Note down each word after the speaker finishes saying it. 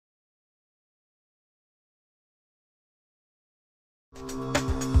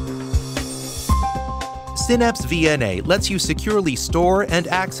Synapse VNA lets you securely store and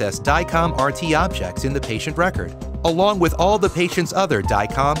access DICOM RT objects in the patient record, along with all the patient's other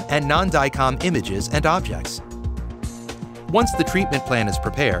DICOM and non-DICOM images and objects. Once the treatment plan is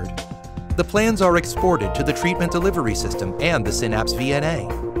prepared, the plans are exported to the treatment delivery system and the Synapse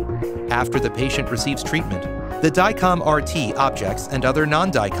VNA. After the patient receives treatment, the DICOM RT objects and other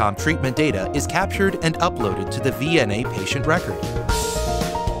non-DICOM treatment data is captured and uploaded to the VNA patient record.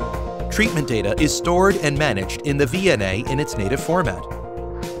 Treatment data is stored and managed in the VNA in its native format,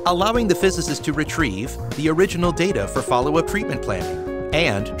 allowing the physicist to retrieve the original data for follow-up treatment planning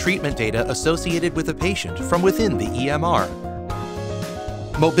and treatment data associated with a patient from within the EMR.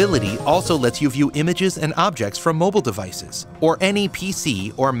 Mobility also lets you view images and objects from mobile devices or any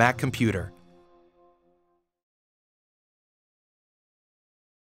PC or Mac computer.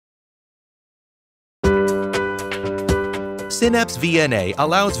 Synapse VNA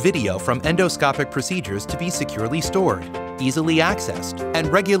allows video from endoscopic procedures to be securely stored, easily accessed,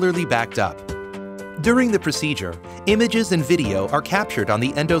 and regularly backed up. During the procedure, images and video are captured on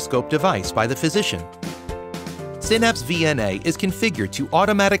the endoscope device by the physician. Synapse VNA is configured to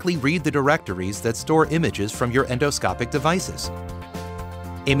automatically read the directories that store images from your endoscopic devices.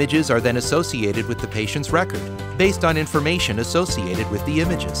 Images are then associated with the patient's record based on information associated with the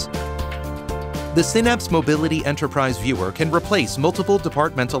images. The Synapse Mobility Enterprise Viewer can replace multiple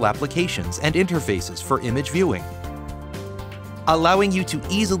departmental applications and interfaces for image viewing, allowing you to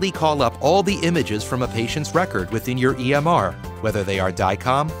easily call up all the images from a patient's record within your EMR, whether they are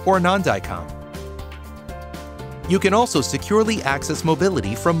DICOM or non-DICOM. You can also securely access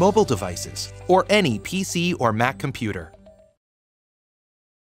mobility from mobile devices or any PC or Mac computer.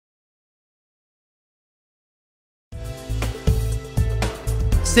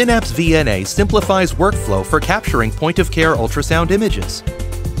 Synapse VNA simplifies workflow for capturing point-of-care ultrasound images.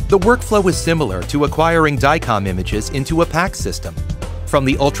 The workflow is similar to acquiring DICOM images into a PACS system. From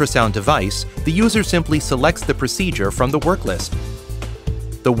the ultrasound device, the user simply selects the procedure from the work list.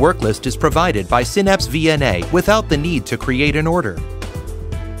 The work list is provided by Synapse VNA without the need to create an order.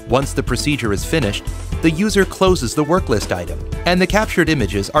 Once the procedure is finished, the user closes the work list item, and the captured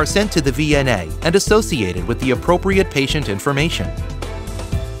images are sent to the VNA and associated with the appropriate patient information.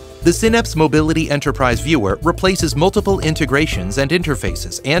 The Synapse Mobility Enterprise Viewer replaces multiple integrations and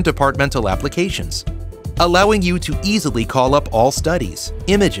interfaces and departmental applications, allowing you to easily call up all studies,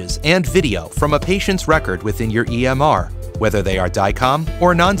 images, and video from a patient's record within your EMR, whether they are DICOM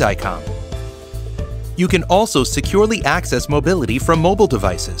or non-DICOM. You can also securely access mobility from mobile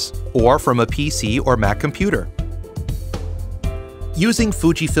devices or from a PC or Mac computer. Using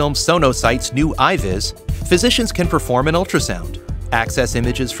FUJIFILM Sonosite's new iVis, physicians can perform an ultrasound, access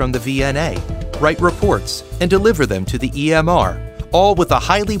images from the VNA, write reports, and deliver them to the EMR, all with a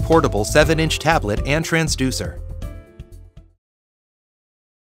highly portable 7-inch tablet and transducer.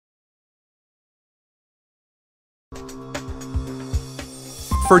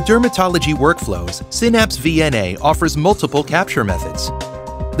 For dermatology workflows, Synapse VNA offers multiple capture methods.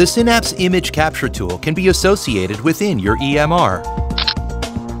 The Synapse Image Capture tool can be associated within your EMR.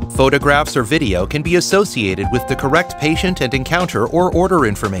 Photographs or video can be associated with the correct patient and encounter or order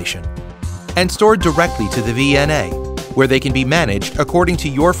information, and stored directly to the VNA, where they can be managed according to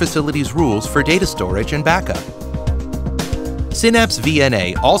your facility's rules for data storage and backup. Synapse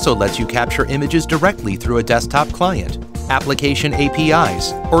VNA also lets you capture images directly through a desktop client, application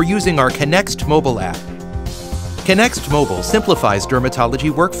APIs, or using our Connext mobile app. Connext Mobile simplifies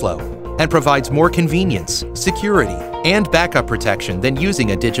dermatology workflow and provides more convenience, security, and backup protection than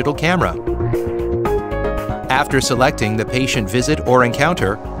using a digital camera. After selecting the patient visit or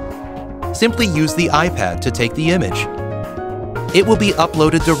encounter, simply use the iPad to take the image. It will be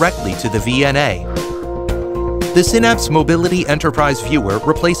uploaded directly to the VNA. The Synapse Mobility Enterprise Viewer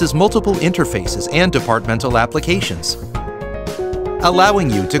replaces multiple interfaces and departmental applications, allowing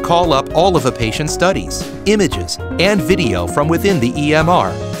you to call up all of a patient's studies, images, and video from within the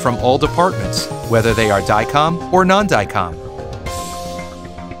EMR from all departments, whether they are DICOM or non-DICOM.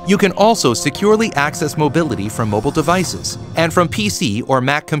 You can also securely access mobility from mobile devices and from PC or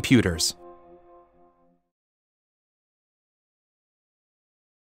Mac computers.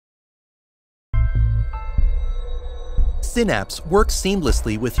 Synapse works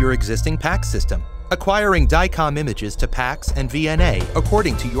seamlessly with your existing PACS system, acquiring DICOM images to PACS and VNA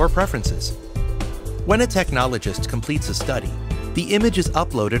according to your preferences. When a technologist completes a study, the image is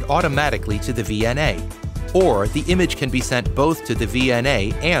uploaded automatically to the VNA, or the image can be sent both to the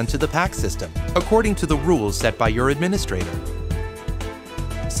VNA and to the PACS system, according to the rules set by your administrator.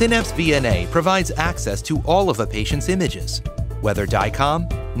 Synapse VNA provides access to all of a patient's images, whether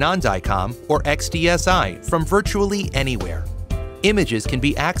DICOM, non-DICOM, or XDSI, from virtually anywhere. Images can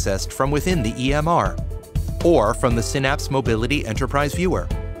be accessed from within the EMR or from the Synapse Mobility Enterprise Viewer.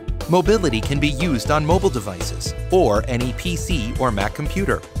 Mobility can be used on mobile devices or any PC or Mac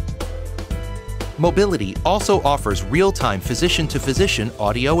computer. Mobility also offers real-time physician-to-physician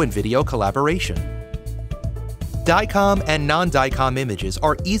audio and video collaboration. DICOM and non-DICOM images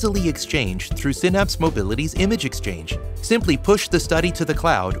are easily exchanged through Synapse Mobility's Image Exchange. Simply push the study to the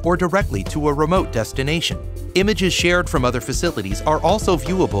cloud or directly to a remote destination. Images shared from other facilities are also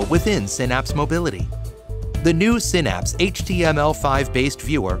viewable within Synapse Mobility. The new Synapse HTML5-based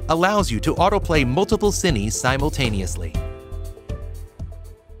viewer allows you to autoplay multiple cines simultaneously.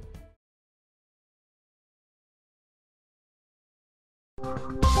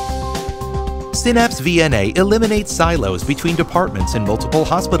 Synapse VNA eliminates silos between departments in multiple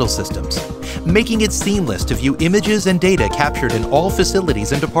hospital systems, making it seamless to view images and data captured in all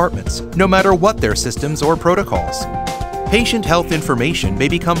facilities and departments, no matter what their systems or protocols. Patient health information may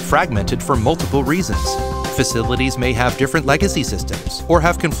become fragmented for multiple reasons. Facilities may have different legacy systems or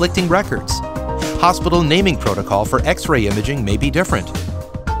have conflicting records. Hospital naming protocol for X-ray imaging may be different.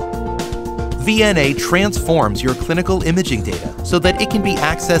 VNA transforms your clinical imaging data so that it can be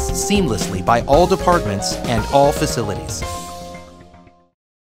accessed seamlessly by all departments and all facilities.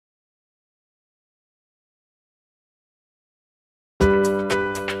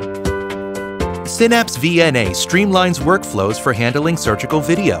 Synapse VNA streamlines workflows for handling surgical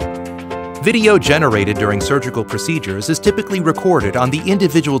video. Video generated during surgical procedures is typically recorded on the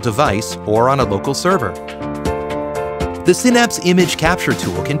individual device or on a local server. The Synapse image capture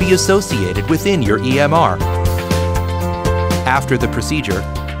tool can be associated within your EMR. After the procedure,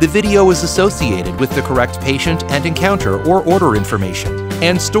 the video is associated with the correct patient and encounter or order information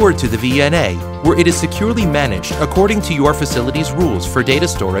and stored to the VNA, where it is securely managed according to your facility's rules for data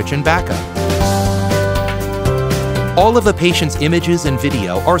storage and backup. All of a patient's images and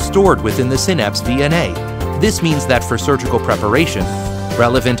video are stored within the Synapse VNA. This means that for surgical preparation,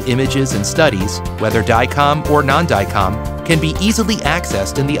 relevant images and studies, whether DICOM or non-DICOM, can be easily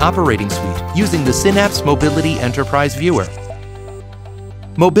accessed in the operating suite using the Synapse Mobility Enterprise Viewer.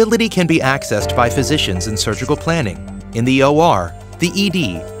 Mobility can be accessed by physicians in surgical planning, in the OR, the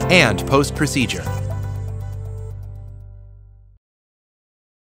ED, and post-procedure.